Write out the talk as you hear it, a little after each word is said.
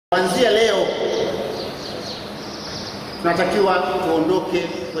Kuanzia leo tunatakiwa tuondoke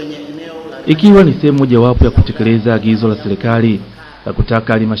kwenye eneo la... Ikiwa ni sehemu mojawapo ya kutekeleza agizo la serikali la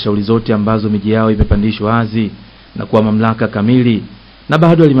kutaka halmashauri zote ambazo miji yao imepandishwa hadhi na kuwa mamlaka kamili, na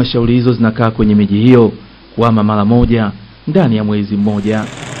bado halmashauri hizo zinakaa kwenye miji hiyo kuhama mara moja ndani ya mwezi mmoja.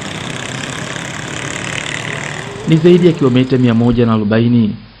 Ni zaidi ya kilomita 140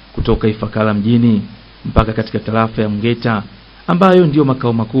 kutoka Ifakara mjini mpaka katika tarafa ya Mngeta, ambayo ndio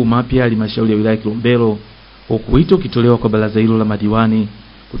makao makuu mapya ya halmashauri ya wilaya Kilombero, huku wito ukitolewa kwa baraza hilo la madiwani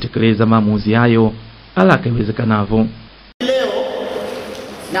kutekeleza maamuzi hayo haraka iwezekanavyo. Leo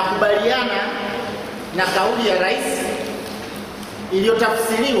nakubaliana na kauli ya rais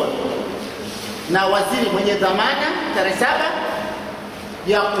iliyotafsiriwa na waziri mwenye dhamana tarehe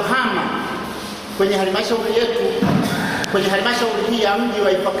 7 ya kuhama kwenye halmashauri yetu, kwenye halmashauri hii ya mji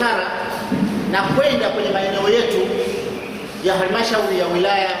wa Ifakara na kwenda kwenye maeneo yetu ya halmashauri ya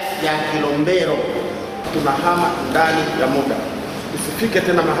wilaya ya Kilombero. Tunahama ndani ya muda, usifike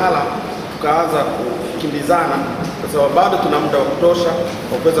tena mahala tukaanza kukimbizana, kwa sababu bado tuna muda wa kutosha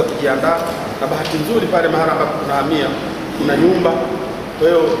wa kuweza kujiandaa, na bahati nzuri pale mahala ambapo tunahamia kuna nyumba. Kwa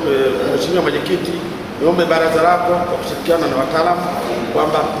hiyo Mheshimiwa Mwenyekiti, niombe baraza lako kwa kushirikiana na wataalamu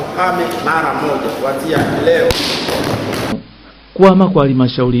kwamba tuhame mara moja kuanzia leo. Kuhama kwa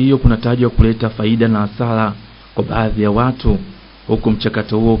halmashauri hiyo kunatajwa kuleta faida na hasara kwa baadhi ya watu, huku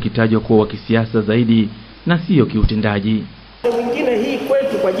mchakato huo ukitajwa kuwa wa kisiasa zaidi na sio kiutendaji. Mwingine hii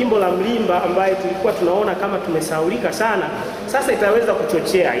kwetu kwa jimbo la Mlimba ambaye tulikuwa tunaona kama tumesahaulika sana, sasa itaweza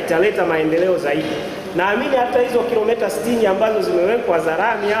kuchochea, italeta maendeleo zaidi. Naamini hata hizo kilomita 60 ambazo zimewekwa za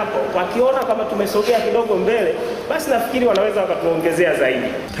rami hapo, wakiona kama tumesogea kidogo mbele, basi nafikiri wanaweza wakatuongezea zaidi.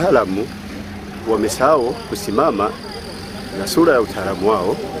 Wataalamu wamesahau kusimama na sura ya utaalamu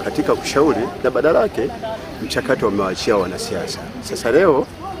wao katika kushauri, na badala yake mchakato wamewaachia wanasiasa. Sasa leo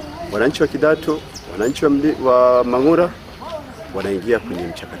wananchi wa Kidatu, wananchi wa Mang'ura wanaingia kwenye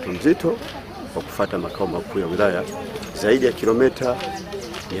mchakato mzito wa kufuata makao makuu ya wilaya zaidi ya kilomita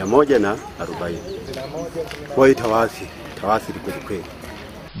 140. Kwa hiyo tawaathiri kweli.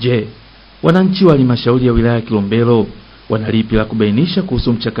 Je, wananchi wa halmashauri ya wilaya ya Kilombero wanalipi la kubainisha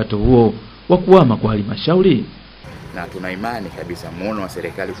kuhusu mchakato huo wa kuhama kwa halmashauri? Na tuna imani kabisa muono wa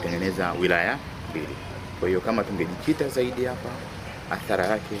serikali kutengeneza wilaya mbili. Kwa hiyo kama tungejikita zaidi hapa, athara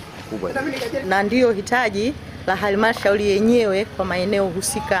yake kubwa. Na ndio hitaji la halmashauri yenyewe kwa maeneo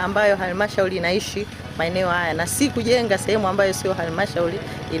husika ambayo halmashauri inaishi maeneo haya, na si kujenga sehemu ambayo sio halmashauri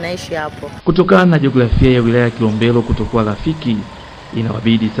inaishi hapo. Kutokana na jiografia ya wilaya ya Kilombero kutokuwa rafiki,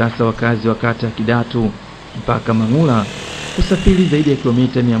 inawabidi sasa wakazi wa kata ya Kidatu mpaka Mang'ura kusafiri zaidi ya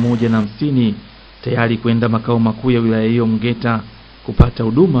kilomita 150 tayari kwenda makao makuu ya wilaya hiyo Mngeta kupata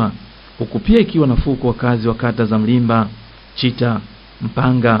huduma, huku pia ikiwa nafuu kwa wakazi wa kata za Mlimba, Chita,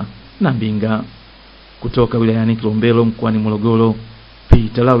 Mpanga na Mbinga. Kutoka wilayani Kilombero mkoani Morogoro,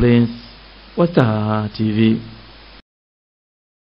 Peter Lawrence wa TV.